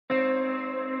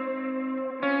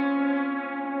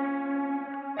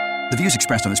The views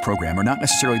expressed on this program are not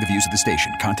necessarily the views of the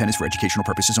station. Content is for educational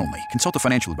purposes only. Consult a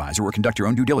financial advisor or conduct your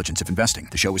own due diligence if investing.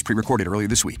 The show was pre-recorded earlier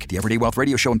this week. The Everyday Wealth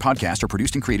Radio Show and podcast are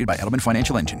produced and created by Edelman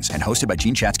Financial Engines and hosted by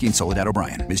Gene Chatzky and Soledad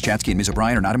O'Brien. Ms. Chatzky and Ms.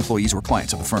 O'Brien are not employees or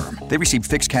clients of the firm. They receive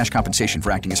fixed cash compensation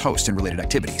for acting as hosts and related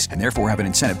activities and therefore have an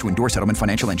incentive to endorse Edelman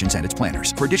Financial Engines and its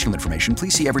planners. For additional information,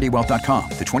 please see everydaywealth.com.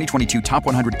 The 2022 Top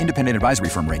 100 Independent Advisory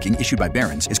Firm ranking issued by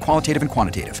Barron's is qualitative and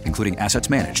quantitative, including assets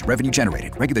managed, revenue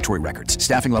generated, regulatory records,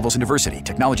 staffing levels and diversity,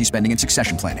 technology spending, and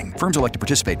succession planning. Firms elect to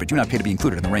participate but do not pay to be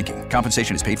included in the ranking.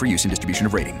 Compensation is paid for use in distribution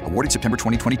of rating. Awarded September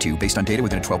 2022 based on data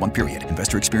within a 12-month period.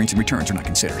 Investor experience and returns are not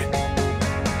considered.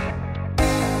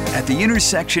 At the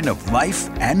intersection of life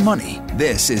and money,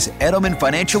 this is Edelman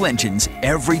Financial Engines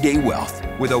Everyday Wealth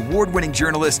with award-winning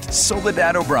journalist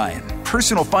Soledad O'Brien,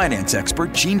 personal finance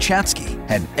expert Gene Chatzky,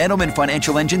 and Edelman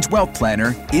Financial Engines wealth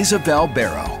planner Isabel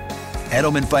Barrow.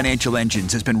 Edelman Financial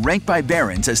Engines has been ranked by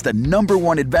Barron's as the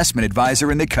 #1 investment advisor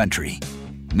in the country.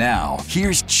 Now,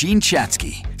 here's Gene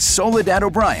Chatzky, Soledad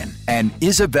O'Brien, and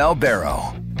Isabel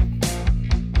Barrow.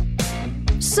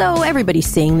 So everybody's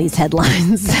seeing these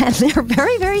headlines, and they're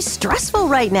very, very stressful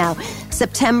right now.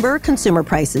 September consumer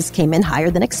prices came in higher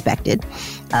than expected.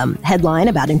 Headline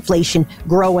about inflation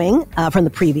growing from the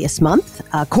previous month.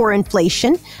 Core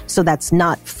inflation, so that's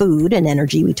not food and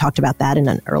energy. We talked about that in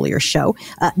an earlier show.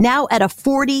 Now at a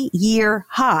 40-year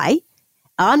high.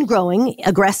 Ongoing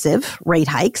aggressive rate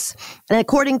hikes. And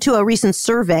according to a recent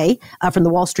survey from the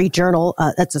Wall Street Journal,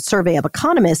 that's a survey of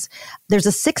economists, there's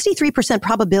a 63%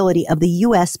 probability of the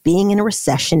U.S. being in a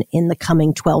recession in the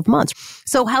coming 12 months.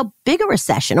 So how big a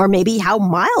recession, or maybe how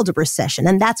mild a recession?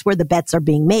 And that's where the bets are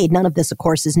being made. None of this, of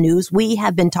course, is news. We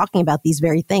have been talking about these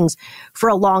very things for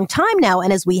a long time now.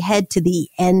 And as we head to the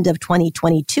end of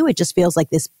 2022, it just feels like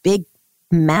this big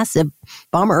massive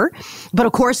bummer. But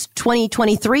of course,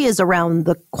 2023 is around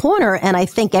the corner. And I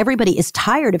think everybody is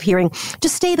tired of hearing,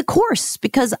 just stay the course,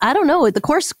 because I don't know, the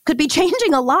course could be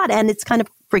changing a lot. And it's kind of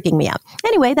freaking me out.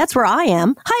 Anyway, that's where I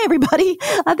am. Hi, everybody.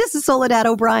 This is Soledad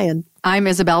O'Brien. I'm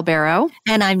Isabel Barrow.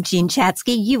 And I'm Gene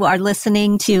Chatzky. You are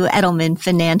listening to Edelman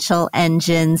Financial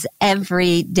Engines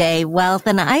Everyday Wealth.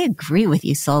 And I agree with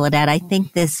you, Soledad. I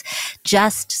think this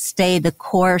just stay the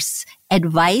course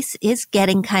advice is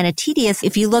getting kind of tedious.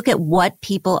 If you look at what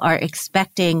people are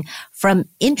expecting from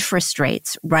interest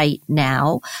rates right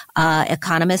now,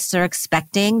 economists are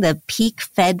expecting the peak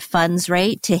Fed funds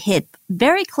rate to hit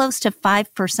very close to 5%,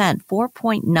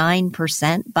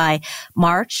 4.9% by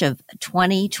March of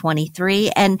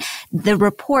 2023. And the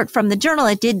report from the Journal,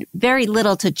 it did very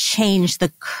little to change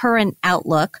the current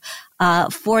outlook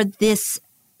for this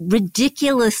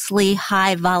ridiculously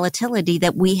high volatility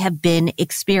that we have been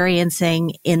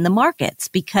experiencing in the markets,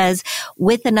 because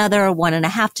with another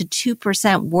 1.5% to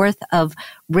 2% worth of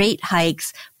rate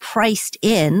hikes priced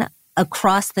in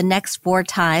across the next 4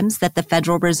 times that the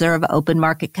Federal Reserve Open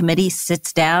Market Committee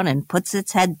sits down and puts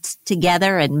its heads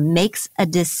together and makes a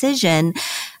decision,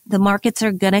 the markets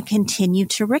are going to continue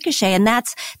to ricochet. And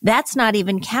that's not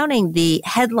even counting the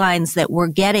headlines that we're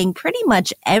getting pretty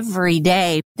much every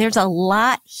day. There's a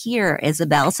lot here,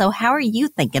 Isabel. So how are you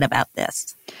thinking about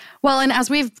this? Well, and as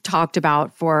we've talked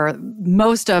about for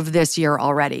most of this year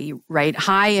already, right?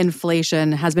 High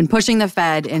inflation has been pushing the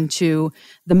Fed into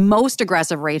the most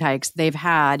aggressive rate hikes they've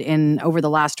had in over the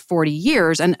last 40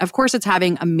 years. And of course, it's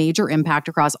having a major impact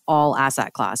across all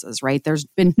asset classes, right? There's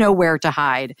been nowhere to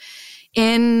hide.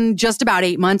 In just about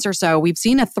 8 months or so, we've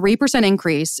seen a 3%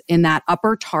 increase in that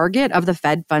upper target of the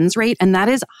Fed funds rate, and that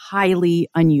is highly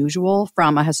unusual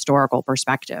from a historical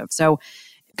perspective. So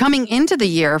coming into the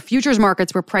year, futures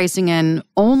markets were pricing in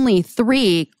only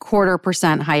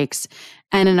 0.75% hikes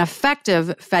and an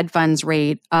effective Fed funds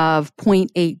rate of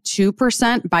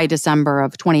 0.82% by December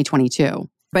of 2022.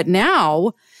 But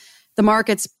now the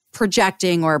market's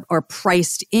projecting or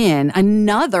priced in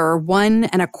another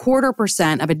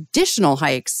 1.25% of additional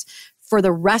hikes for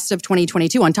the rest of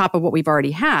 2022 on top of what we've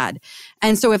already had.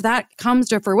 And so if that comes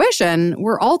to fruition,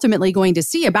 we're ultimately going to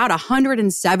see about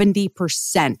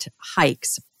 170%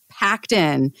 hikes packed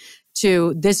in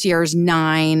to this year's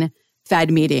 9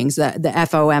 Fed meetings, the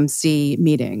FOMC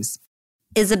meetings.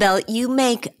 Isabel, you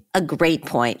make a great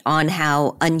point on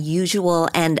how unusual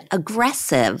and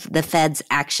aggressive the Fed's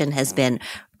action has been.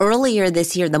 Earlier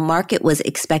this year, the market was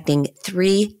expecting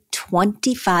 3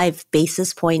 25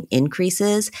 basis point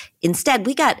increases. Instead,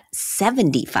 we got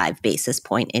 75 basis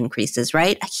point increases,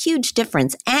 right? A huge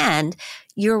difference. And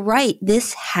you're right,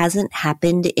 this hasn't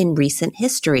happened in recent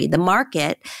history. The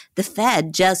market, the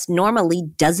Fed, just normally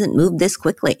doesn't move this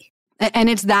quickly. And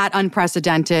it's that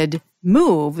unprecedented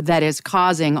move that is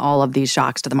causing all of these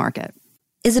shocks to the market.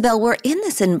 Isabel, we're in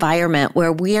this environment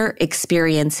where we're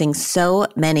experiencing so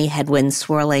many headwinds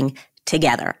swirling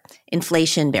together.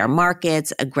 Inflation, bear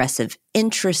markets, aggressive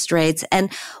interest rates.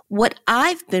 And what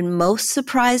I've been most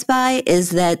surprised by is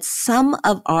that some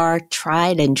of our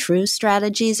tried and true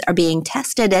strategies are being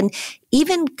tested and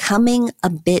even coming a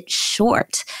bit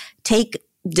short. Take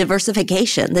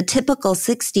diversification, the typical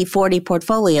 60-40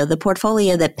 portfolio, the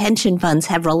portfolio that pension funds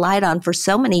have relied on for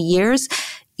so many years.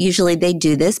 Usually they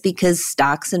do this because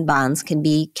stocks and bonds can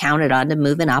be counted on to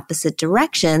move in opposite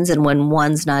directions. And when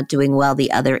one's not doing well,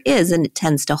 the other is, and it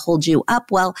tends to hold you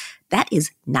up. Well, that is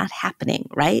not happening,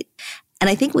 right? And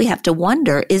I think we have to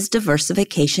wonder, is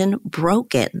diversification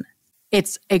broken?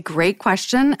 It's a great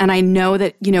question. And I know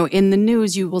that, in the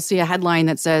news, you will see a headline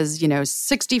that says,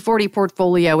 60-40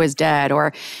 portfolio is dead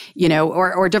or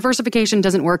diversification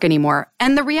doesn't work anymore.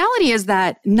 And the reality is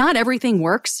that not everything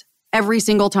works every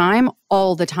single time,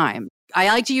 all the time. I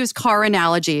like to use car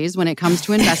analogies when it comes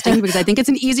to investing because I think it's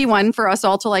an easy one for us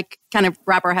all to kind of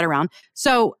wrap our head around.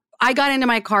 So I got into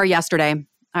my car yesterday.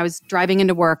 I was driving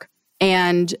into work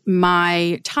and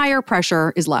my tire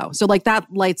pressure is low. So that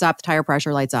lights up, the tire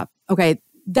pressure lights up. Okay.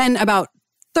 Then about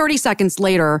 30 seconds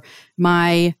later,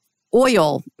 my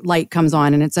oil light comes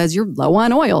on and it says, you're low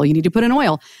on oil. You need to put in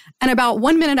oil. And about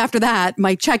 1 minute after that,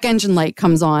 my check engine light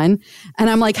comes on. And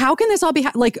I'm like, how can this all be,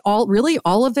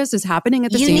 all of this is happening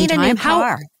at the same time? You need a new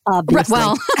car. Obviously.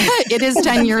 Well, it is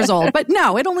 10 years old, but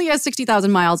no, it only has 60,000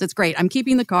 miles. It's great. I'm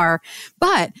keeping the car.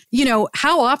 But,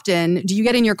 how often do you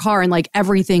get in your car and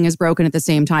everything is broken at the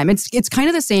same time? It's kind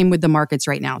of the same with the markets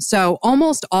right now. So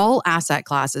almost all asset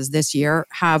classes this year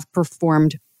have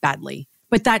performed badly.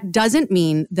 But that doesn't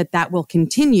mean that will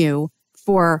continue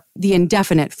for the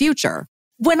indefinite future.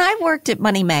 When I worked at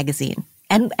Money Magazine,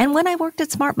 and when I worked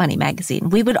at Smart Money Magazine,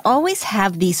 we would always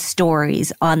have these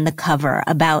stories on the cover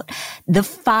about the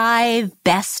 5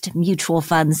 best mutual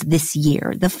funds this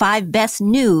year, the 5 best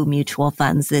new mutual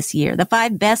funds this year, the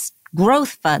 5 best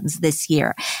growth funds this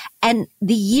year. And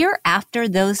the year after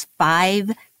those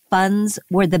 5 funds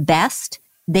were the best,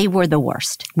 they were the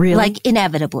worst. Really?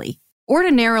 Inevitably.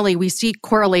 Ordinarily, we see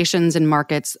correlations in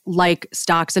markets like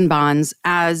stocks and bonds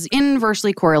as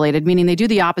inversely correlated, meaning they do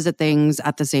the opposite things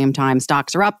at the same time.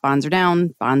 Stocks are up, bonds are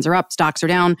down, bonds are up, stocks are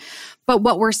down. But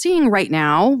what we're seeing right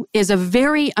now is a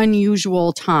very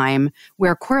unusual time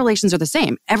where correlations are the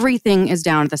same. Everything is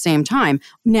down at the same time.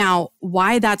 Now,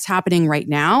 why that's happening right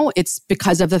now, it's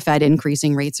because of the Fed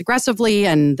increasing rates aggressively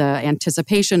and the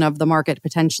anticipation of the market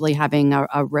potentially having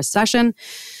a recession.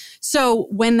 So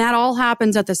when that all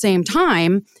happens at the same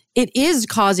time, it is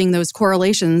causing those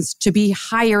correlations to be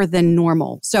higher than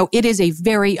normal. So it is a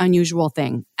very unusual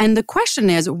thing. And the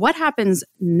question is, what happens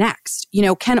next?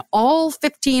 Can all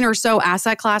 15 or so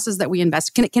asset classes that we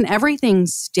invest, can everything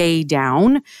stay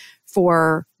down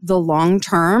for the long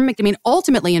term? I mean,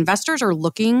 ultimately, investors are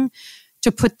looking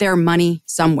to put their money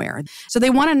somewhere. So they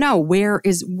want to know where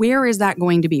is that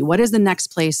going to be? What is the next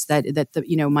place that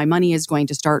my money is going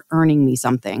to start earning me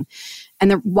something?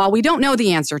 And while we don't know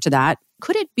the answer to that,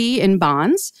 could it be in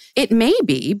bonds? It may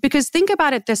be, because think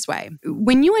about it this way.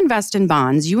 When you invest in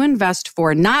bonds, you invest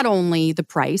for not only the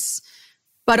price,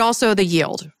 but also the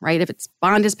yield, right? If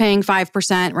bond is paying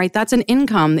 5%, right? That's an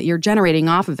income that you're generating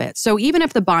off of it. So even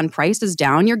if the bond price is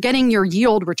down, you're getting your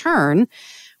yield return,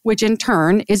 which in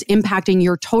turn is impacting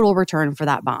your total return for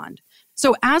that bond.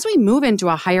 So as we move into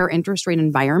a higher interest rate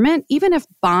environment, even if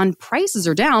bond prices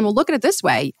are down, well, look at it this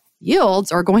way.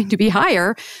 Yields are going to be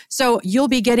higher. So you'll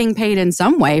be getting paid in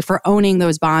some way for owning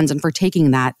those bonds and for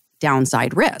taking that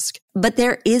downside risk. But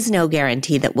there is no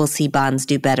guarantee that we'll see bonds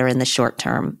do better in the short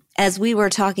term. As we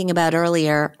were talking about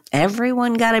earlier,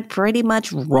 everyone got it pretty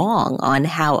much wrong on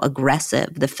how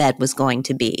aggressive the Fed was going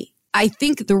to be. I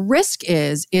think the risk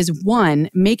is one,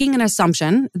 making an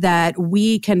assumption that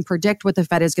we can predict what the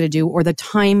Fed is going to do or the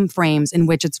time frames in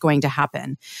which it's going to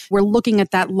happen. We're looking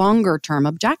at that longer term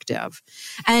objective.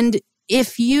 And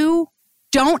if you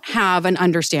don't have an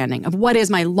understanding of what is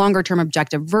my longer term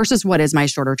objective versus what is my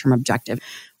shorter term objective,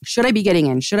 should I be getting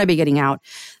in? Should I be getting out?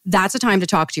 That's a time to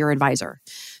talk to your advisor.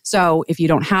 So if you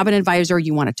don't have an advisor,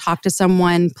 you want to talk to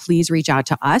someone, please reach out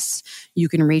to us. You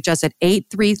can reach us at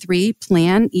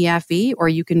 833-PLAN-EFE, or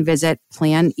you can visit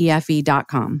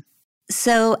planefe.com.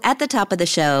 So at the top of the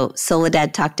show,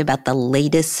 Soledad talked about the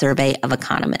latest survey of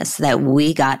economists that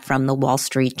we got from the Wall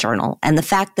Street Journal and the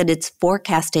fact that it's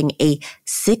forecasting a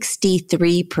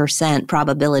 63%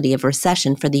 probability of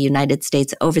recession for the United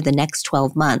States over the next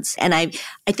 12 months. And I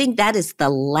think that is the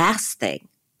last thing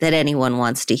that anyone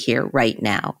wants to hear right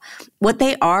now. What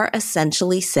they are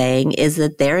essentially saying is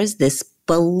that there is this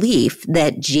belief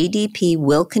that GDP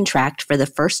will contract for the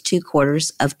first 2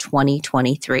 quarters of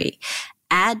 2023.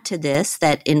 Add to this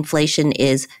that inflation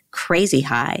is crazy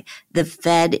high. The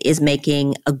Fed is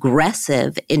making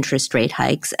aggressive interest rate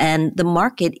hikes, and the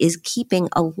market is keeping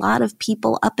a lot of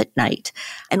people up at night.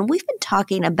 And we've been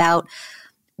talking about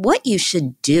what you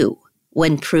should do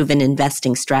when proven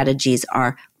investing strategies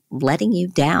are letting you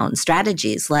down.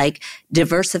 Strategies like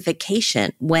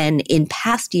diversification, when in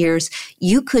past years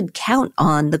you could count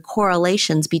on the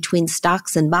correlations between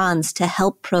stocks and bonds to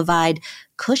help provide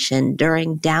cushion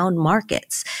during down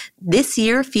markets. This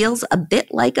year feels a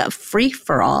bit like a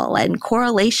free-for-all, and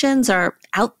correlations are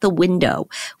out the window.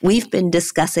 We've been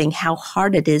discussing how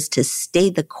hard it is to stay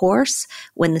the course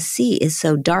when the sea is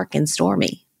so dark and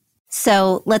stormy.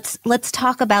 So let's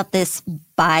talk about this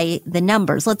by the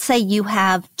numbers. Let's say you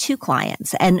have 2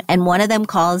 clients and one of them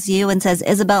calls you and says,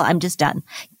 Isabel, I'm just done.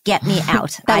 Get me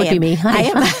out. That would be me. Hi,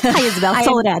 Isabel.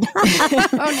 Soledad.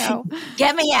 Oh no.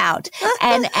 Get me out.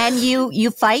 And you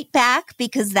fight back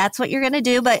because that's what you're going to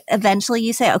do. But eventually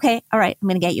you say, okay, all right, I'm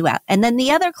going to get you out. And then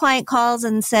the other client calls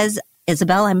and says,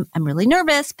 Isabel, I'm really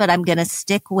nervous, but I'm going to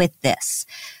stick with this.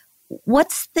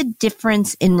 What's the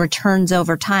difference in returns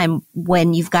over time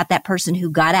when you've got that person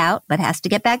who got out but has to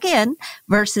get back in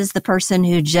versus the person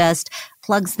who just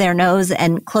plugs their nose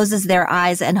and closes their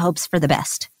eyes and hopes for the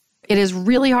best? It is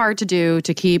really hard to do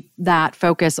to keep that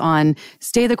focus on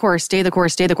stay the course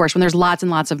when there's lots and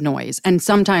lots of noise. And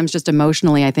sometimes just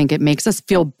emotionally, I think it makes us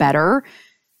feel better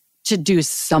to do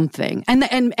something.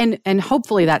 And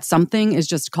hopefully that something is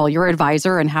just call your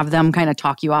advisor and have them kind of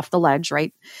talk you off the ledge,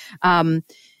 right?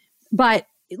 But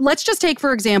let's just take,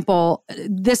 for example,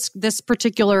 this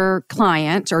particular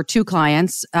client or 2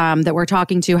 clients that we're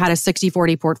talking to had a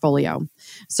 60-40 portfolio.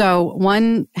 So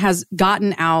one has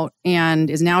gotten out and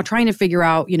is now trying to figure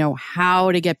out,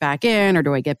 how to get back in, or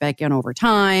do I get back in over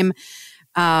time?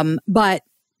 But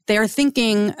they're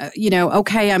thinking,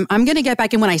 okay, I'm going to get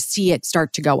back in when I see it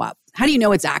start to go up. How do you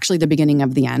know it's actually the beginning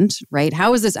of the end, right?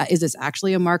 How is this? Is this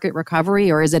actually a market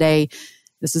recovery, or is it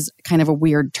this is kind of a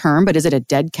weird term, but is it a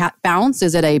dead cat bounce?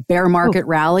 Is it a bear market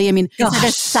rally? I mean, is it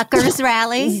a suckers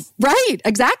rally? Right,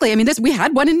 exactly. I mean, we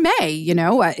had one in May,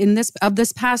 in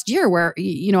this past year where,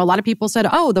 a lot of people said,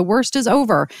 oh, the worst is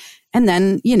over. And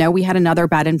then, we had another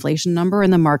bad inflation number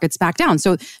and the market's back down.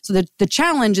 So the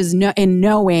challenge is in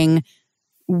knowing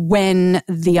when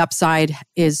the upside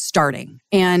is starting.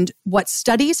 And what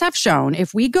studies have shown,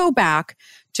 if we go back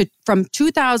from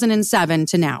 2007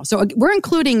 to now. So we're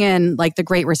including in like the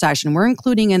Great Recession. We're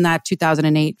including in that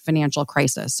 2008 financial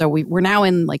crisis. So we're now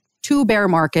in like 2 bear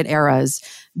market eras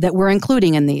that we're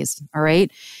including in these, all right?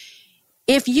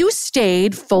 If you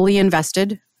stayed fully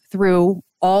invested through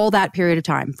all that period of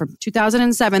time, from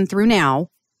 2007 through now,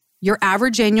 your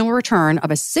average annual return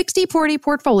of a 60-40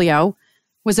 portfolio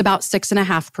was about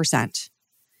 6.5%.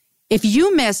 If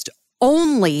you missed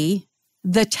only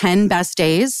the 10 best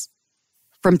days,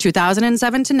 from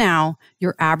 2007 to now,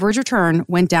 your average return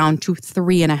went down to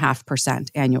 3.5%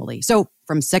 annually. So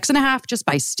from 6.5% just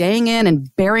by staying in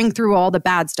and bearing through all the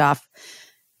bad stuff,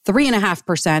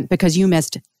 3.5% because you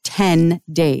missed 10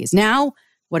 days. Now,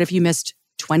 what if you missed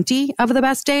 20 of the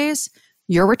best days?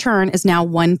 Your return is now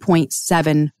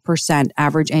 1.7%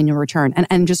 average annual return.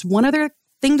 And just one other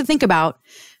thing to think about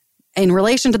in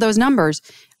relation to those numbers,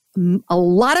 a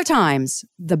lot of times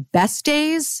the best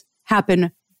days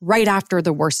happen right after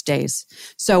the worst days.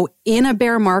 So in a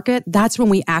bear market, that's when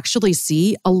we actually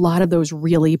see a lot of those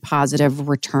really positive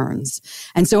returns.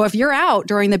 And so if you're out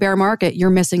during the bear market, you're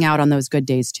missing out on those good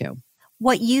days too.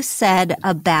 What you said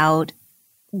about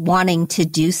wanting to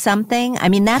do something, I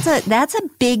mean, that's a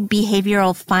big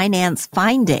behavioral finance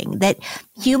finding, that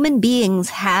human beings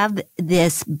have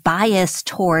this bias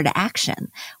toward action.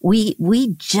 We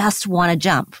just want to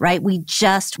jump, right? We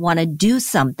just want to do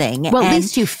something. Well, at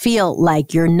least you feel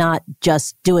like you're not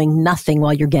just doing nothing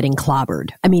while you're getting clobbered.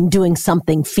 I mean, doing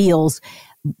something feels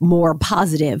more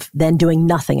positive than doing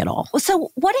nothing at all. So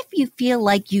what if you feel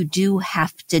like you do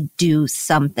have to do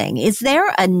something? Is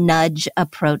there a nudge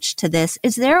approach to this?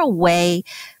 Is there a way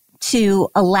to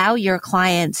allow your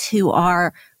clients who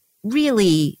are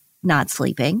really not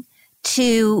sleeping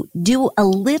to do a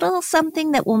little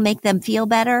something that will make them feel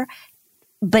better,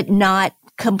 but not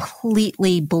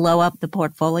completely blow up the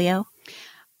portfolio?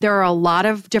 There are a lot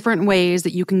of different ways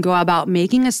that you can go about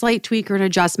making a slight tweak or an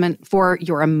adjustment for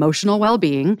your emotional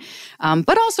well-being,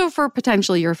 but also for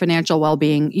potentially your financial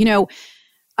well-being.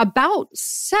 About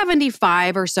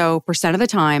 75% or so of the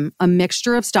time, a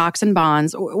mixture of stocks and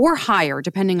bonds, or higher,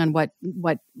 depending on what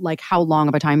how long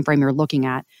of a time frame you're looking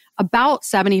at, about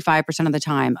 75% of the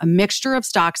time, a mixture of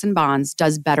stocks and bonds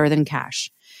does better than cash.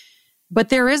 But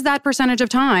there is that percentage of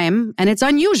time, and it's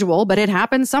unusual, but it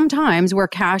happens sometimes, where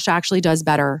cash actually does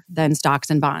better than stocks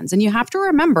and bonds. And you have to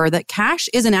remember that cash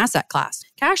is an asset class.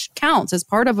 Cash counts as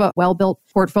part of a well-built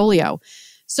portfolio.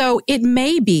 So it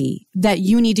may be that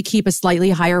you need to keep a slightly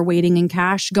higher weighting in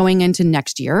cash going into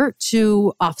next year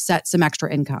to offset some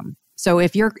extra income. So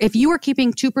if you are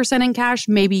keeping 2% in cash,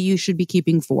 maybe you should be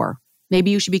keeping 4%.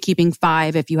 Maybe you should be keeping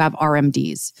 5% if you have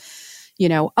RMDs.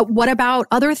 What about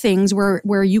other things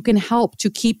where you can help to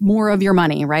keep more of your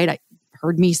money, right? I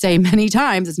heard me say many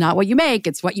times, it's not what you make,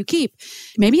 it's what you keep.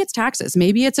 Maybe it's taxes.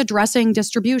 Maybe it's addressing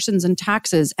distributions and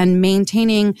taxes and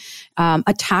maintaining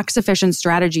a tax-efficient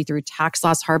strategy through tax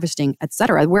loss harvesting, et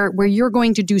cetera, where you're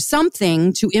going to do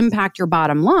something to impact your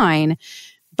bottom line,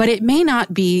 but it may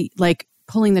not be like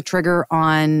pulling the trigger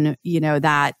on,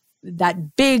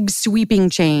 that big sweeping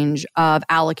change of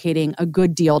allocating a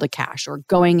good deal to cash or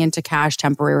going into cash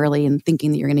temporarily and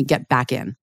thinking that you're going to get back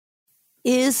in.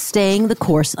 Is staying the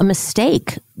course a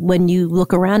mistake when you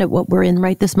look around at what we're in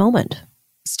right this moment?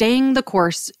 Staying the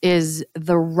course is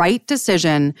the right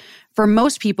decision for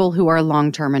most people who are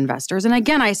long-term investors. And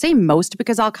again, I say most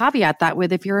because I'll caveat that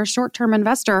with, if you're a short-term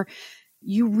investor,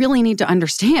 you really need to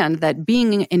understand that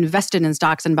being invested in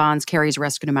stocks and bonds carries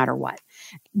risk no matter what.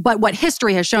 But what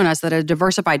history has shown us that a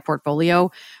diversified portfolio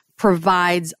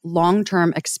provides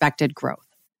long-term expected growth.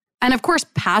 And of course,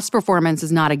 past performance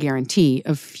is not a guarantee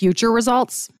of future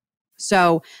results.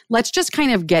 So let's just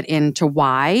kind of get into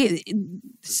why.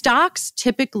 Stocks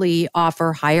typically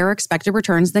offer higher expected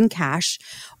returns than cash,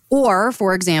 or,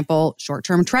 for example,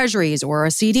 short-term treasuries or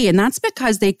a CD. And that's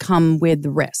because they come with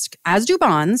risk, as do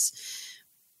bonds.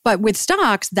 But with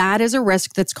stocks, that is a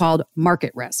risk that's called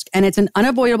market risk. And it's an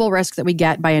unavoidable risk that we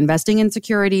get by investing in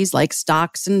securities like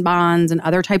stocks and bonds and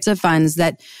other types of funds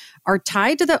that are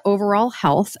tied to the overall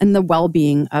health and the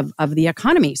well-being of the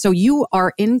economy. So you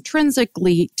are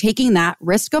intrinsically taking that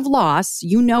risk of loss,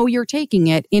 you're taking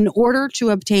it in order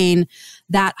to obtain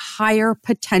that higher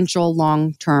potential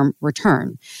long-term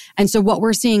return. And so what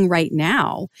we're seeing right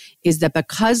now is that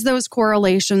because those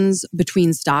correlations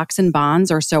between stocks and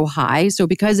bonds are so high, so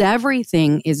because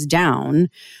everything is down,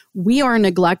 we are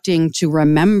neglecting to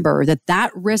remember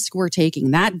that risk we're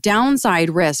taking, that downside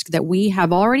risk that we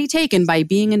have already taken by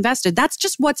being invested, that's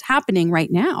just what's happening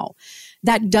right now.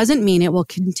 That doesn't mean it will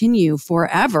continue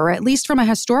forever. At least from a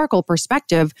historical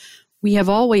perspective, we have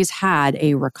always had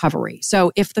a recovery.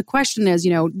 So if the question is,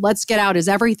 let's get out, is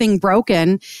everything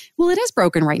broken? Well, it is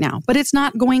broken right now, but it's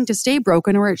not going to stay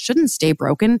broken, or it shouldn't stay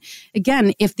broken.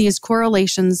 Again, if these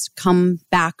correlations come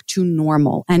back to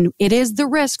normal, and it is the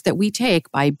risk that we take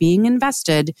by being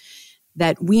invested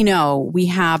that we know we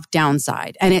have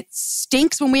downside, and it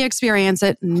stinks when we experience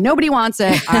it. Nobody wants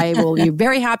it. I will be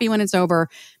very happy when it's over.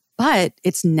 But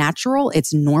it's natural,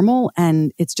 it's normal,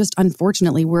 and it's just,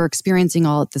 unfortunately, we're experiencing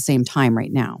all at the same time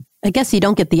right now. I guess you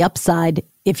don't get the upside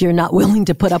if you're not willing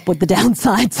to put up with the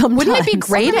downside sometimes. Wouldn't it be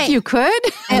great if you could?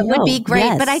 It would be great,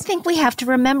 yes. But I think we have to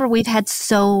remember we've had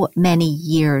so many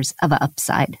years of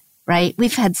upside, right?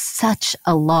 We've had such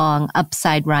a long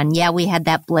upside run. Yeah, we had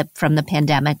that blip from the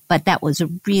pandemic, but that was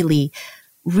really,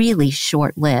 really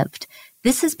short-lived.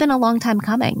 This has been a long time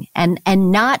coming, and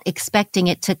not expecting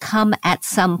it to come at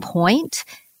some point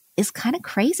is kind of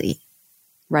crazy.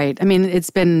 Right. I mean, it's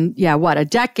been, a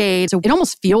decade. So it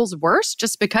almost feels worse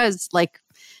just because,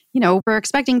 we're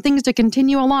expecting things to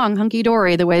continue along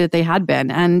hunky-dory the way that they had been.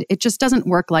 And it just doesn't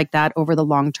work like that over the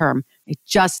long term. It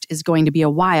just is going to be a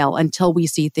while until we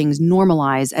see things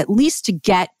normalize, at least to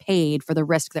get paid for the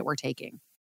risk that we're taking.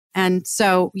 And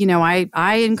so,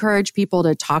 I encourage people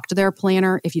to talk to their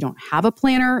planner. If you don't have a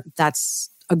planner, that's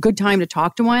a good time to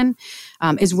talk to one,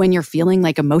 is when you're feeling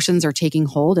like emotions are taking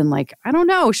hold and I don't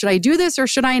know, should I do this or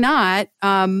should I not?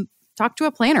 Talk to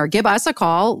a planner. Give us a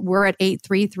call. We're at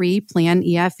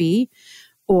 833-PLAN-EFE,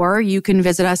 or you can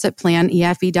visit us at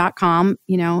planefe.com.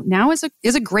 Now is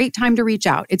a great time to reach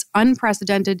out. It's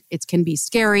unprecedented. It can be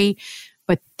scary,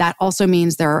 but that also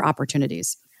means there are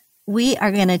opportunities. We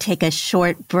are going to take a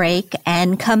short break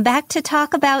and come back to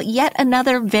talk about yet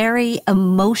another very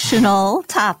emotional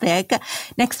topic.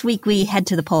 Next week, we head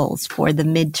to the polls for the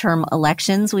midterm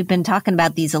elections. We've been talking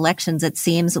about these elections, it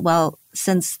seems,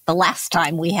 since the last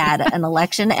time we had an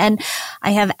election. And I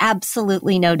have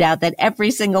absolutely no doubt that every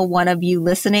single one of you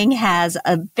listening has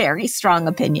a very strong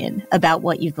opinion about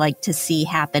what you'd like to see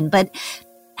happen. But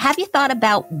have you thought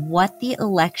about what the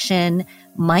election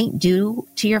might do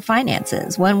to your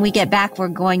finances. When we get back, we're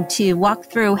going to walk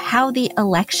through how the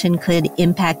election could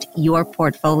impact your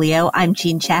portfolio. I'm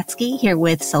Jean Chatzky here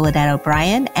with Soledad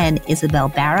O'Brien and Isabel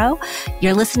Barrow.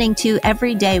 You're listening to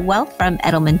Everyday Wealth from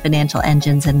Edelman Financial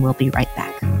Engines, and we'll be right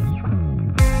back.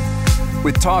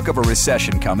 With talk of a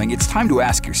recession coming, it's time to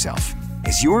ask yourself,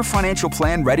 is your financial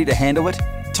plan ready to handle it?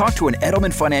 Talk to an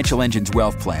Edelman Financial Engines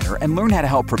wealth planner and learn how to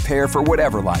help prepare for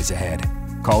whatever lies ahead.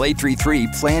 Call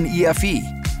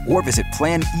 833-PLAN-EFE or visit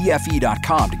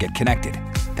planefe.com to get connected.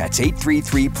 That's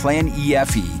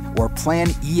 833-PLAN-EFE or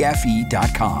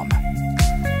planefe.com.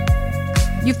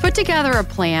 You've put together a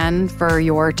plan for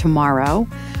your tomorrow.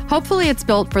 Hopefully it's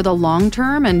built for the long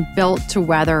term and built to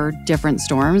weather different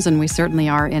storms, and we certainly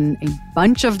are in a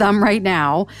bunch of them right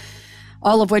now,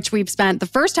 all of which we've spent the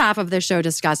first half of this show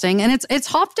discussing. And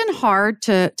it's often hard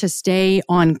to stay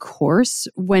on course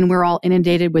when we're all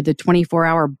inundated with the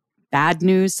 24-hour bad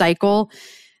news cycle.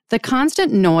 The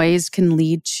constant noise can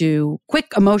lead to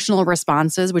quick emotional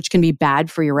responses, which can be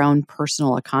bad for your own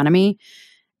personal economy.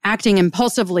 Acting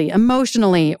impulsively,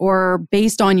 emotionally, or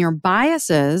based on your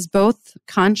biases, both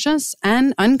conscious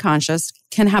and unconscious,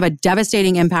 can have a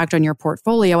devastating impact on your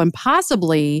portfolio and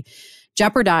possibly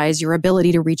jeopardize your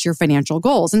ability to reach your financial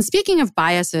goals. And speaking of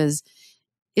biases,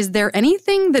 is there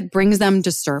anything that brings them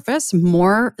to surface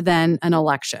more than an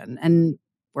election? And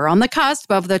we're on the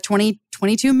cusp of the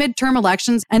 2022 midterm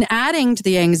elections, and adding to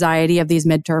the anxiety of these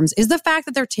midterms is the fact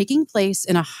that they're taking place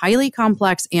in a highly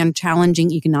complex and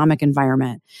challenging economic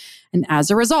environment. And as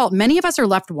a result, many of us are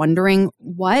left wondering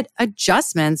what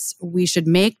adjustments we should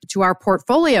make to our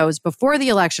portfolios before the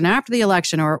election, after the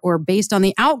election, or based on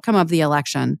the outcome of the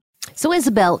election. So,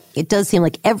 Isabel, it does seem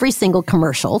like every single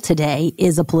commercial today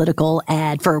is a political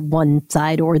ad for one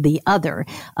side or the other.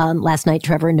 Last night,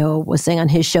 Trevor Noah was saying on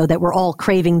his show that we're all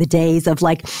craving the days of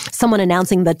like someone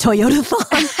announcing the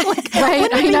Toyota-thon. Right,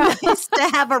 I know. Nice to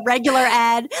have a regular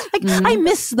ad. Like, I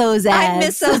miss those ads. I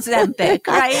miss those Ozempic,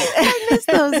 right? I miss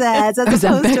those ads as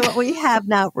opposed to what we have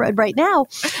now right now.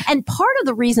 And part of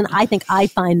the reason I think I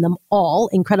find them all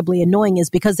incredibly annoying is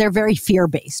because they're very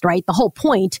fear-based, right? The whole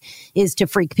point is to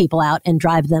freak people out and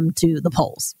drive them to the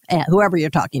polls. Whoever you're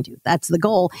talking to, that's the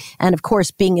goal. And of course,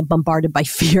 being bombarded by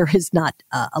fear is not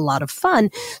a lot of fun.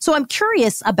 So I'm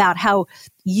curious about how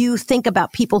you think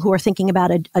about people who are thinking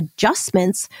about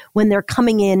adjustments when they're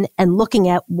coming in and looking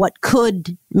at what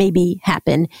could maybe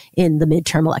happen in the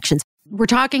midterm elections. We're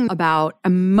talking about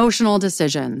emotional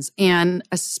decisions, and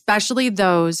especially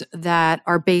those that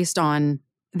are based on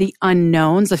the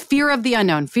unknowns, the fear of the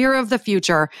unknown, fear of the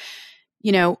future.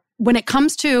 You know, when it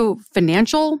comes to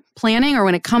financial planning or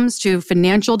when it comes to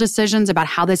financial decisions about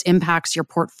how this impacts your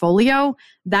portfolio,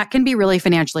 that can be really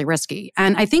financially risky.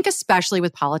 And I think especially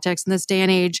with politics in this day and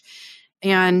age.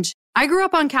 And I grew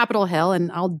up on Capitol Hill,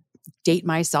 and I'll date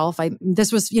myself.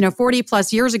 This was, 40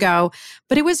 plus years ago,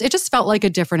 but it just felt like a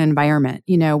different environment.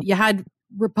 You had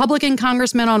Republican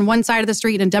congressmen on one side of the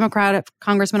street and Democratic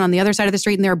congressmen on the other side of the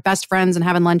street, and they're best friends and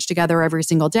having lunch together every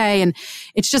single day. And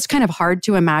it's just kind of hard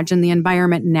to imagine the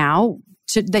environment now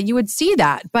that you would see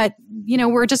that. But,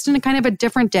 we're just in a kind of a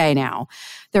different day now.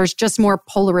 There's just more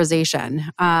polarization.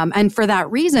 And for that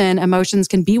reason, emotions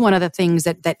can be one of the things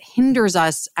that hinders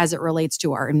us as it relates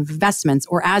to our investments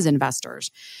or as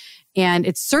investors. And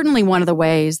it's certainly one of the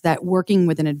ways that working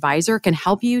with an advisor can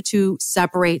help you to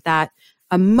separate that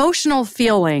emotional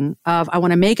feeling of, I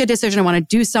want to make a decision, I want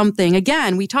to do something.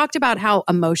 Again, we talked about how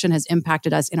emotion has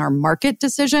impacted us in our market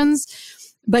decisions,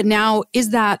 but now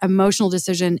is that emotional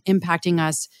decision impacting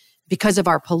us because of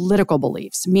our political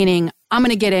beliefs? Meaning, I'm going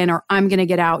to get in or I'm going to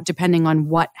get out depending on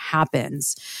what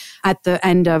happens at the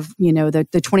end of, the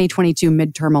 2022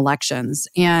 midterm elections.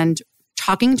 And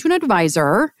talking to an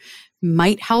advisor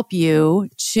might help you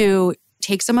to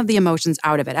take some of the emotions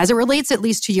out of it as it relates at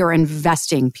least to your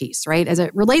investing piece, right? As it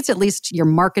relates at least to your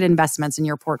market investments in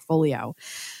your portfolio.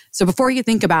 So before you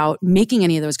think about making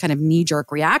any of those kind of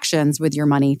knee-jerk reactions with your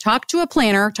money, talk to a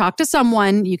planner, talk to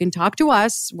someone. You can talk to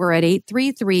us. We're at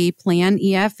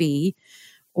 833-PLAN-EFE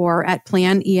or at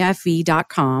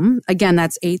planefe.com. Again,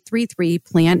 that's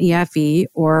 833-PLAN-EFE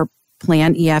or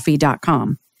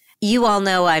planefe.com. You all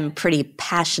know I'm pretty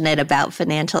passionate about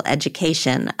financial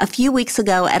education. A few weeks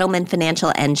ago, Edelman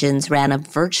Financial Engines ran a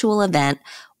virtual event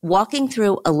walking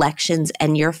through elections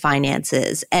and your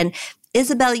finances. And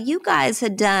Isabel, you guys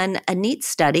had done a neat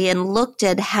study and looked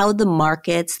at how the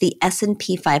markets, the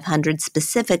S&P 500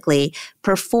 specifically,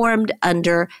 performed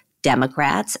under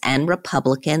Democrats and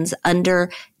Republicans,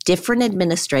 under different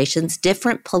administrations,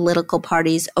 different political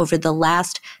parties over the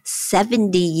last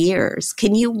 70 years.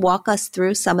 Can you walk us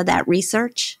through some of that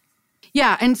research?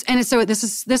 Yeah, and so this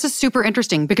is super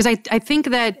interesting because I think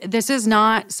that this is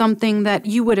not something that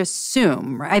you would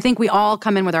assume. I think we all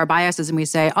come in with our biases and we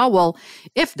say, oh, well,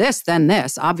 if this, then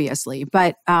this, obviously.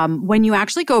 But when you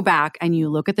actually go back and you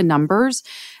look at the numbers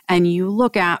and you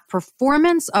look at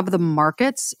performance of the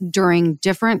markets during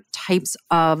different types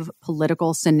of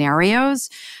political scenarios,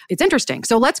 it's interesting.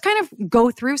 So let's kind of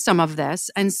go through some of this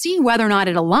and see whether or not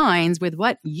it aligns with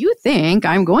what you think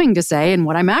I'm going to say and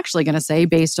what I'm actually going to say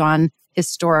based on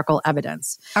historical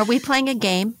evidence. Are we playing a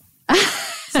game?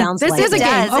 Sounds this like is a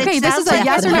game. Okay, this is a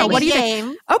yes or no. What do you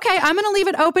think? Okay, I'm going to leave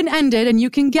it open-ended and you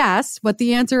can guess what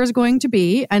the answer is going to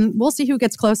be and we'll see who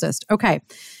gets closest. Okay.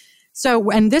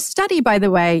 So, and this study, by the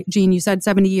way, Jean, you said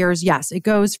 70 years. Yes, it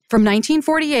goes from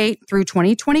 1948 through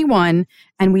 2021.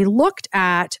 And we looked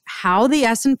at how the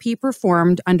S&P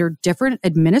performed under different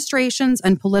administrations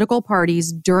and political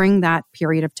parties during that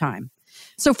period of time.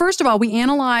 So first of all, we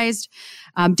analyzed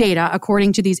data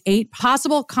according to these 8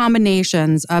 possible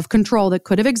combinations of control that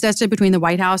could have existed between the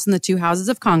White House and the 2 houses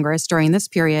of Congress during this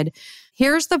period.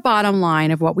 Here's the bottom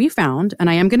line of what we found, and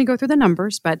I am going to go through the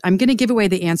numbers, but I'm going to give away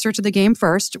the answer to the game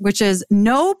first, which is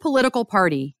no political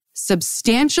party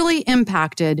substantially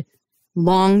impacted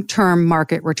long-term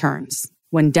market returns.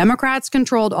 When Democrats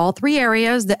controlled all 3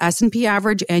 areas, the S&P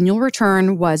average annual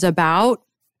return was about,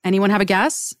 anyone have a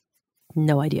guess?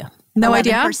 No idea. No 11%.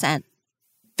 idea?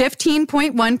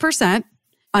 15.1%.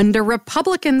 Under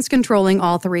Republicans controlling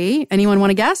all 3, anyone want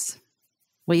to guess?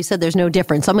 Well, you said there's no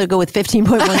difference. I'm going to go with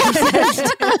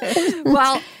 15.1%.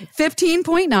 Well,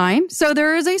 15.9. So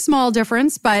there is a small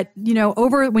difference, but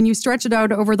when you stretch it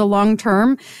out over the long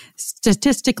term,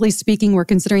 statistically speaking, we're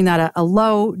considering that a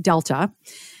low delta.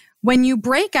 When you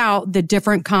break out the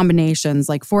different combinations,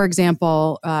 like for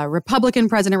example, Republican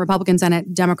president, Republican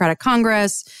Senate, Democratic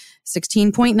Congress,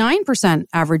 16.9%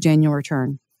 average annual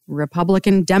return.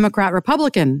 Republican, Democrat,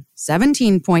 Republican,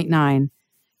 17.9.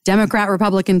 Democrat,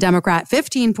 Republican, Democrat,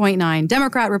 15.9,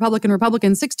 Democrat, Republican,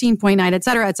 Republican, 16.9, et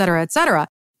cetera, et cetera, et cetera.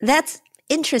 That's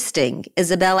interesting,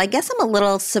 Isabel. I guess I'm a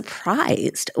little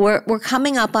surprised. We're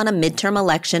coming up on a midterm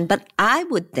election, but I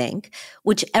would think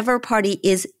whichever party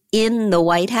is in the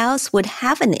White House would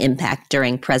have an impact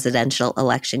during presidential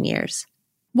election years.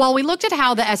 Well, we looked at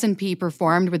how the S&P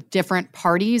performed with different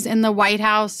parties in the White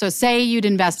House. So say you'd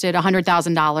invested $100,000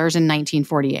 in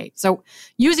 1948. So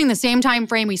using the same time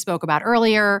frame we spoke about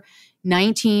earlier,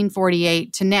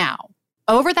 1948 to now.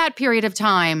 Over that period of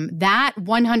time, that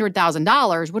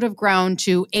 $100,000 would have grown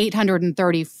to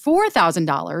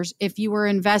 $834,000 if you were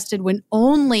invested when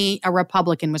only a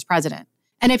Republican was president.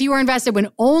 And if you were invested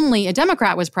when only a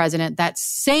Democrat was president, that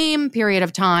same period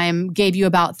of time gave you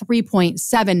about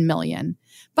 $3.7 million.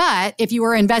 But if you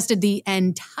were invested the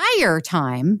entire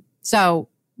time, so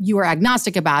you were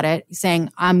agnostic about it, saying,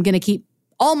 I'm going to keep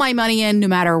all my money in no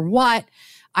matter what,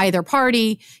 either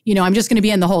party, I'm just going to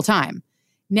be in the whole time.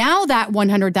 Now that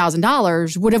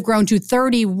 $100,000 would have grown to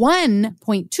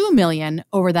 $31.2 million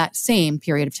over that same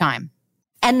period of time.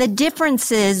 And the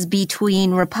differences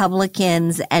between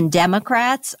Republicans and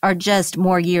Democrats are just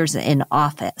more years in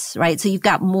office, right? So you've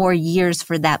got more years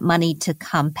for that money to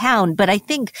compound. But I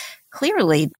think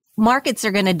clearly markets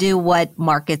are going to do what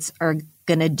markets are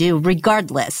going to do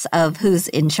regardless of who's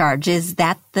in charge. Is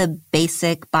that the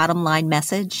basic bottom line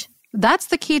message? That's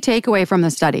the key takeaway from the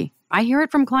study. I hear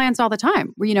it from clients all the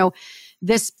time.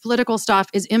 This political stuff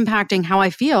is impacting how I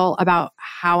feel about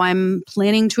how I'm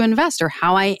planning to invest or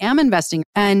how I am investing.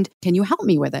 And can you help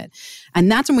me with it?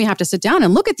 And that's when we have to sit down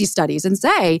and look at these studies and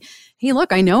say, hey,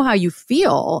 look, I know how you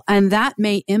feel. And that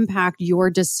may impact your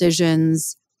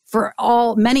decisions for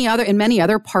many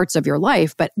other parts of your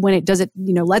life. But when it does it,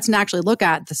 let's actually look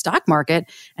at the stock market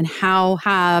and how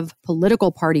have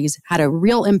political parties had a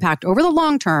real impact over the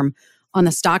long term on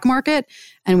the stock market.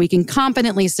 And we can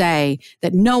confidently say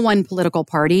that no one political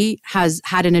party has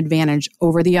had an advantage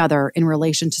over the other in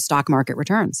relation to stock market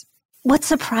returns. What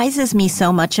surprises me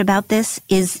so much about this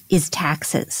is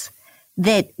taxes.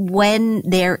 That when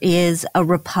there is a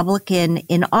Republican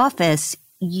in office,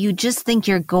 you just think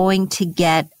you're going to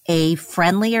get a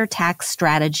friendlier tax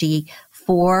strategy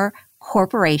for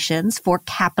corporations, for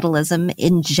capitalism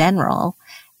in general,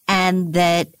 and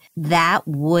that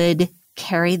would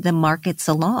carry the markets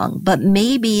along. But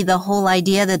maybe the whole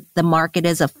idea that the market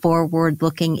is a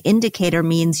forward-looking indicator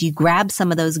means you grab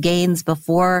some of those gains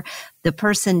before the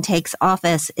person takes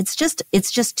office. It's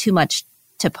just too much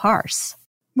to parse.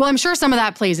 Well, I'm sure some of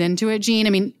that plays into it, Jean. I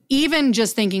mean, even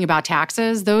just thinking about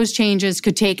taxes, those changes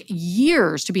could take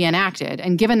years to be enacted.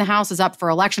 And given the House is up for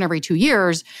election every 2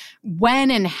 years,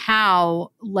 when and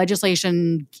how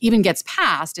legislation even gets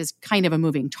passed is kind of a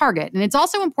moving target. And it's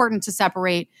also important to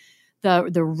separate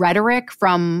the rhetoric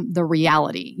from the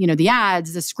reality. You know, the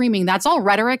ads, the screaming, that's all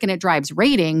rhetoric and it drives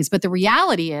ratings. But the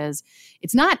reality is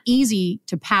it's not easy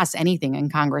to pass anything in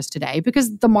Congress today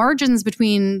because the margins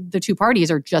between the two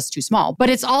parties are just too small. But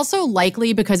it's also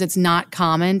likely because it's not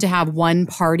common to have one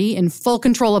party in full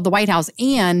control of the White House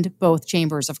and both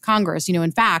chambers of Congress. You know,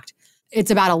 in fact, it's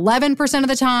about 11% of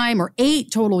the time or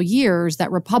 8 total years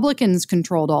that Republicans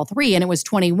controlled all three. And it was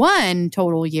 21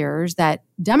 total years that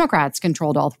Democrats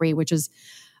controlled all three, which is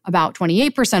about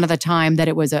 28% of the time that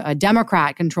it was a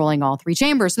Democrat controlling all three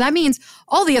chambers. So that means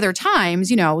all the other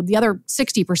times, you know, the other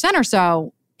 60% or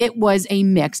so, it was a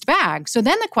mixed bag. So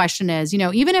then the question is, you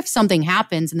know, even if something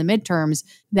happens in the midterms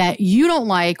that you don't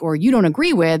like or you don't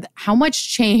agree with, how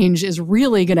much change is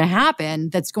really going to happen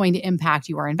that's going to impact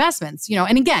your investments? You know,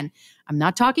 and again, I'm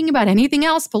not talking about anything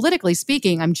else politically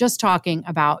speaking. I'm just talking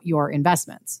about your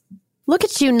investments. Look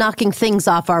at you knocking things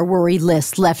off our worry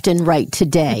list left and right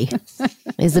today,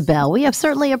 Isabel. We have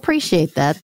certainly appreciate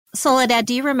that. Soledad,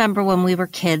 do you remember when we were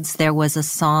kids, there was a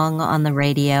song on the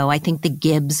radio? I think the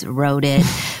Gibbs wrote it.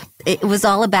 It was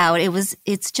all about,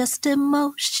 it's just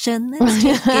emotion that's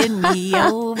taking me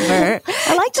over.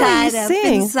 I like the way you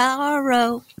sing. In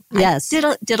sorrow. Yes.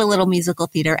 I did a little musical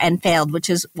theater and failed, which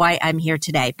is why I'm here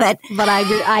today. But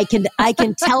I can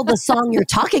tell the song you're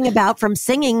talking about from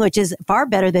singing, which is far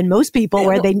better than most people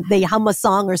where they hum a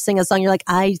song or sing a song. You're like,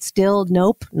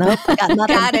 nope, I got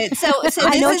nothing. Got it. So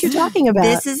I know what you're talking about.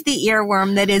 This is the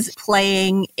earworm that is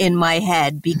playing in my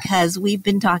head because we've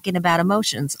been talking about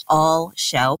emotions all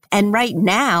show. And right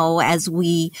now, as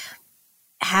we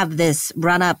have this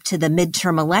run up to the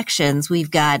midterm elections,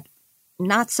 we've got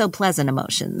not so pleasant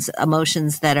emotions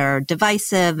that are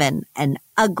divisive and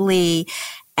ugly.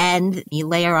 And you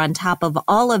layer on top of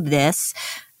all of this,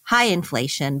 high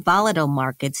inflation, volatile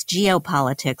markets,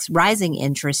 geopolitics, rising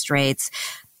interest rates.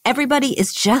 Everybody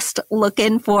is just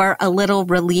looking for a little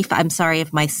relief. I'm sorry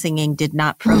if my singing did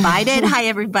not provide it. Hi,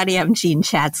 everybody. I'm Jean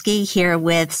Chatzky here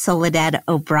with Soledad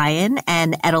O'Brien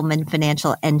and Edelman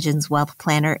Financial Engine's wealth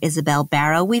planner, Isabel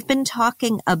Barrow. We've been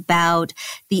talking about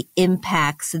the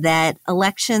impacts that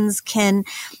elections can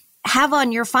have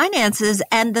on your finances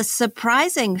and the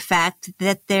surprising fact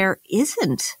that there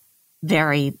isn't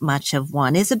very much of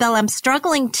one. Isabel, I'm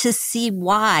struggling to see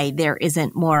why there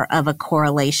isn't more of a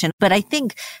correlation, but I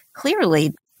think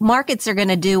clearly markets are going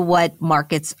to do what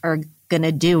markets are going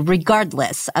to do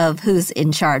regardless of who's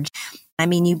in charge. I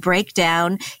mean, you break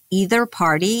down either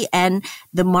party and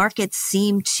the markets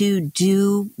seem to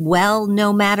do well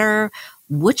no matter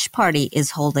which party is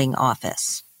holding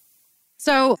office.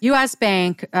 So U.S.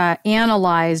 Bank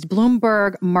analyzed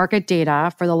Bloomberg market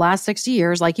data for the last 60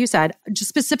 years, like you said, just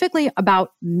specifically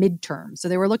about midterms. So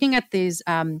they were looking at these,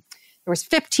 there was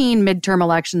 15 midterm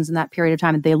elections in that period of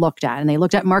time that they looked at, and they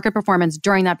looked at market performance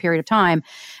during that period of time.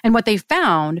 And what they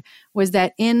found was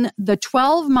that in the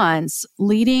 12 months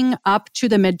leading up to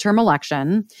the midterm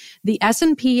election, the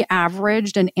S&P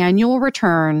averaged an annual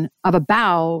return of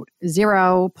about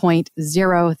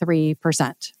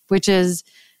 0.03%, which is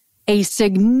a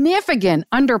significant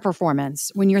underperformance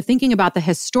when you're thinking about the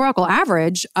historical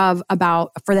average of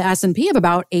about, for the S&P, of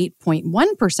about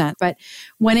 8.1%. But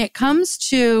when it comes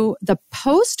to the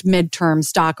post-midterm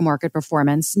stock market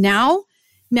performance, now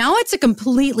it's a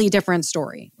completely different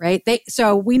story, right?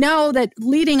 So we know that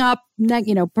leading up,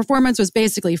 performance was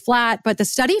basically flat, but the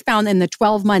study found in the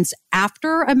 12 months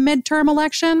after a midterm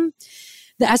election,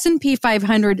 the S&P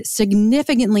 500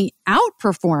 significantly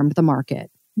outperformed the market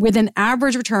with an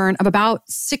average return of about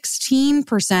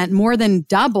 16%, more than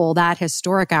double that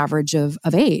historic average of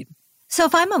 8%. So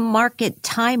if I'm a market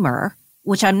timer,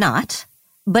 which I'm not,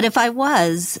 but if I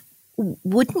was,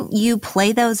 wouldn't you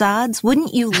play those odds?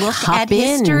 Wouldn't you look at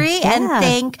history and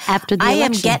think, after the election, I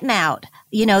am getting out?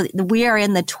 We are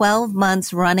in the 12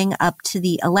 months running up to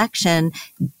the election.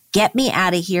 Get me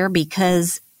out of here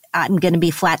because I'm going to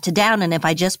be flat to down. And if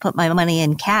I just put my money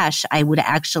in cash, I would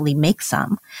actually make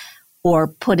some. Or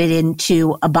put it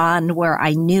into a bond where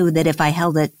I knew that if I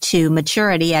held it to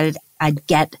maturity, I'd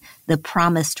get the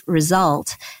promised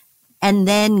result, and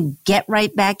then get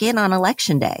right back in on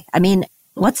election day. I mean,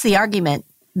 what's the argument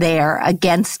there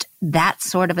against that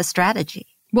sort of a strategy?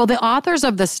 Well, the authors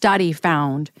of the study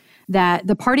found that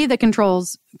the party that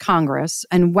controls Congress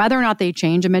and whether or not they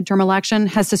change a midterm election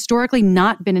has historically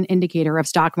not been an indicator of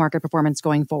stock market performance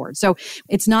going forward. So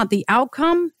it's not the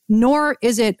outcome, nor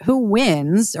is it who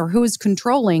wins or who is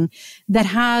controlling that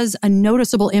has a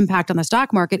noticeable impact on the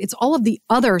stock market. It's all of the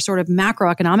other sort of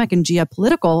macroeconomic and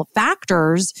geopolitical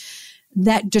factors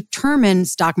that determine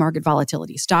stock market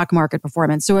volatility, stock market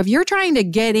performance. So if you're trying to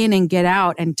get in and get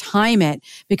out and time it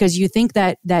because you think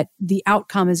that the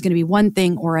outcome is going to be one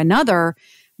thing or another,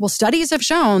 well, studies have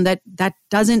shown that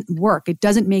doesn't work. It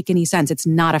doesn't make any sense. It's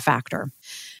not a factor.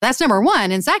 That's number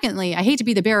one. And secondly, I hate to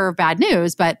be the bearer of bad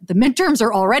news, but the midterms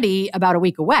are already about a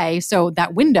week away. So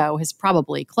that window has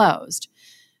probably closed.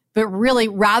 But really,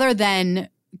 rather than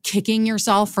kicking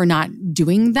yourself for not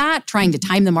doing that, trying to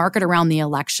time the market around the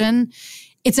election,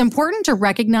 it's important to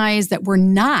recognize that we're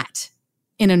not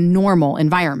in a normal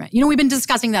environment. We've been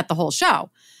discussing that the whole show.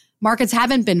 Markets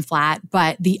haven't been flat,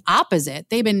 but the opposite.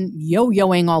 They've been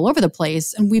yo-yoing all over the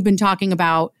place. And we've been talking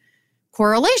about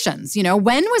correlations.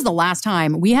 When was the last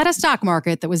time we had a stock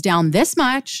market that was down this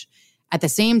much at the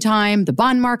same time the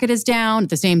bond market is down, at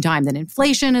the same time that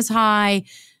inflation is high,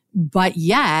 but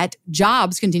yet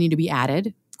jobs continue to be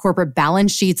added. Corporate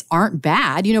balance sheets aren't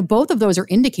bad. Both of those are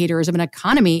indicators of an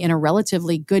economy in a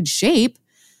relatively good shape.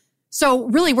 So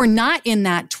really, we're not in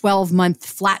that 12-month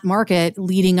flat market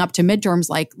leading up to midterms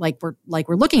like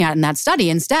we're looking at in that study.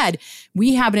 Instead,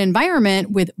 we have an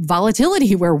environment with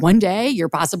volatility where one day you're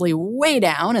possibly way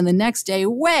down and the next day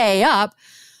way up.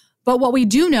 But what we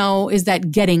do know is that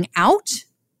getting out,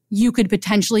 you could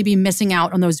potentially be missing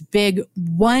out on those big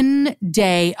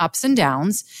one-day ups and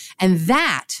downs. And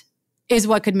that is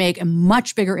what could make a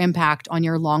much bigger impact on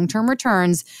your long-term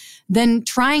returns than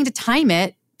trying to time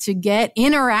it to get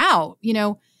in or out.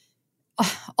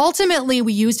 Ultimately,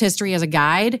 we used history as a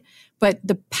guide, but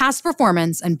the past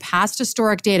performance and past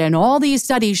historic data and all these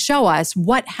studies show us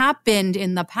what happened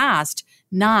in the past,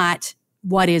 not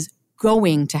what is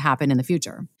going to happen in the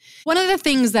future. One of the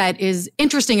things that is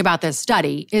interesting about this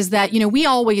study is that, we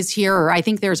always hear, or I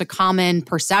think there's a common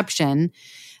perception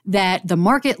that the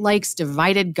market likes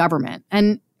divided government.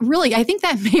 And really, I think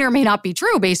that may or may not be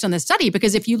true based on this study,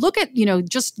 because if you look at,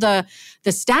 just the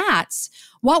stats,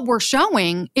 what we're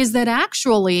showing is that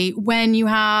actually when you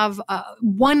have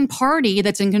one party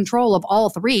that's in control of all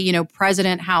three,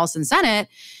 President, House, and Senate,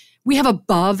 we have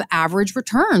above average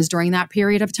returns during that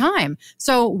period of time.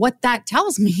 So what that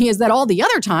tells me is that all the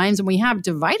other times when we have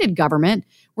divided government,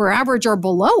 we're average or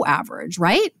below average,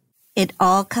 right? It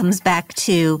all comes back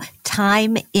to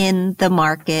time in the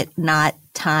market, not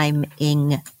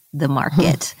timing the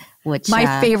market, which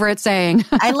my favorite saying.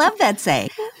 I love that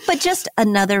saying. But just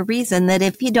another reason that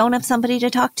if you don't have somebody to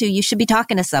talk to, you should be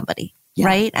talking to somebody,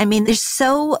 right? I mean, there's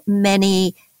so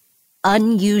many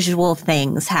unusual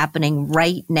things happening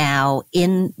right now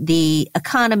in the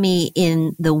economy,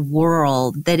 in the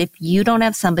world, that if you don't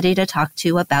have somebody to talk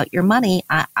to about your money,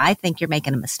 I think you're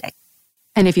making a mistake.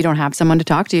 And if you don't have someone to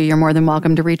talk to, you're more than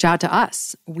welcome to reach out to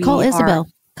us. Call Isabel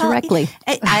directly.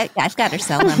 I've got her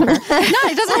cell number. No,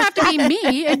 it doesn't have to be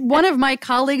me. One of my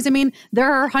colleagues.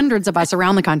 There are hundreds of us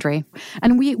around the country,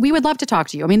 and we would love to talk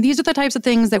to you. These are the types of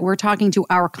things that we're talking to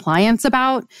our clients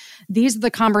about. These are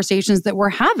the conversations that we're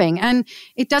having. And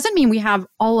it doesn't mean we have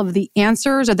all of the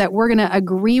answers or that we're going to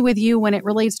agree with you when it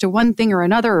relates to one thing or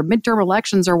another or midterm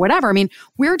elections or whatever.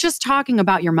 We're just talking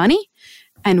about your money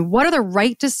and what are the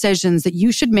right decisions that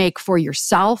you should make for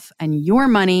yourself and your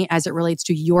money as it relates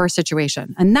to your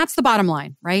situation. And that's the bottom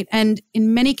line, right? And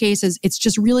in many cases, it's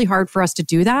just really hard for us to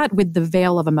do that with the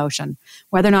veil of emotion,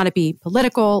 whether or not it be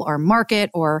political or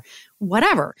market or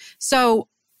whatever. So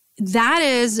that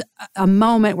is a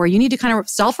moment where you need to kind of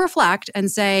self-reflect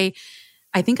and say,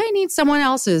 I think I need someone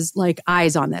else's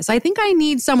eyes on this. I think I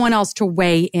need someone else to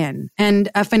weigh in. And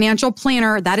a financial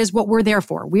planner, that is what we're there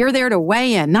for. We're there to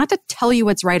weigh in, not to tell you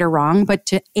what's right or wrong, but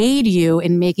to aid you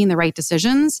in making the right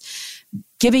decisions,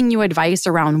 giving you advice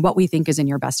around what we think is in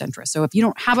your best interest. So if you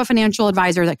don't have a financial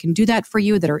advisor that can do that for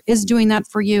you, that is doing that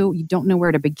for you, you don't know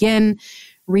where to begin,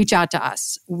 reach out to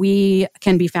us. We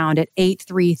can be found at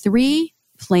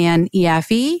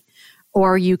 833-PLAN-EFE.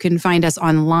 Or you can find us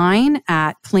online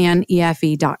at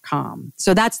planefe.com.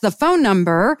 So that's the phone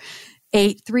number,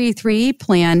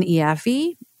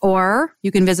 833-PLAN-EFE, or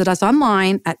you can visit us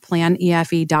online at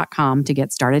planefe.com to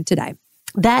get started today.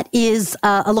 That is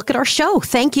a look at our show.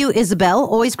 Thank you, Isabel.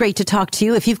 Always great to talk to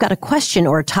you. If you've got a question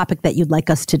or a topic that you'd like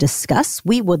us to discuss,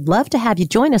 we would love to have you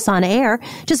join us on air.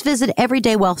 Just visit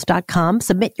everydaywealth.com,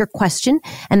 submit your question,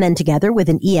 and then together with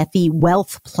an EFE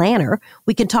Wealth Planner,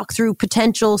 we can talk through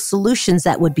potential solutions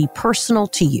that would be personal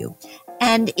to you.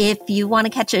 And if you want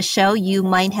to catch a show you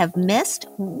might have missed,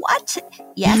 what?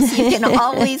 Yes, you can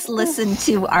always listen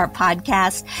to our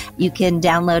podcast. You can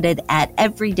download it at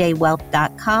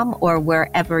everydaywealth.com or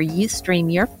wherever you stream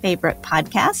your favorite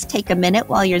podcast. Take a minute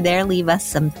while you're there, leave us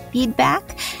some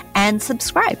feedback, and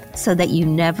subscribe so that you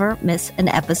never miss an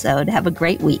episode. Have a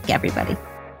great week, everybody.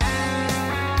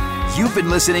 You've been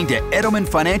listening to Edelman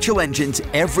Financial Engine's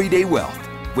Everyday Wealth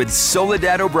with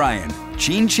Soledad O'Brien,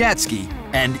 Gene Chatzky,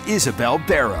 and Isabel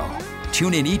Barrow.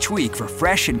 Tune in each week for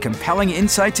fresh and compelling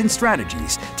insights and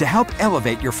strategies to help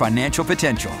elevate your financial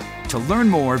potential. To learn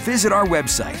more, visit our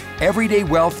website,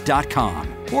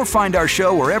 everydaywealth.com, or find our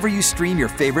show wherever you stream your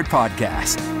favorite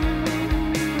podcast.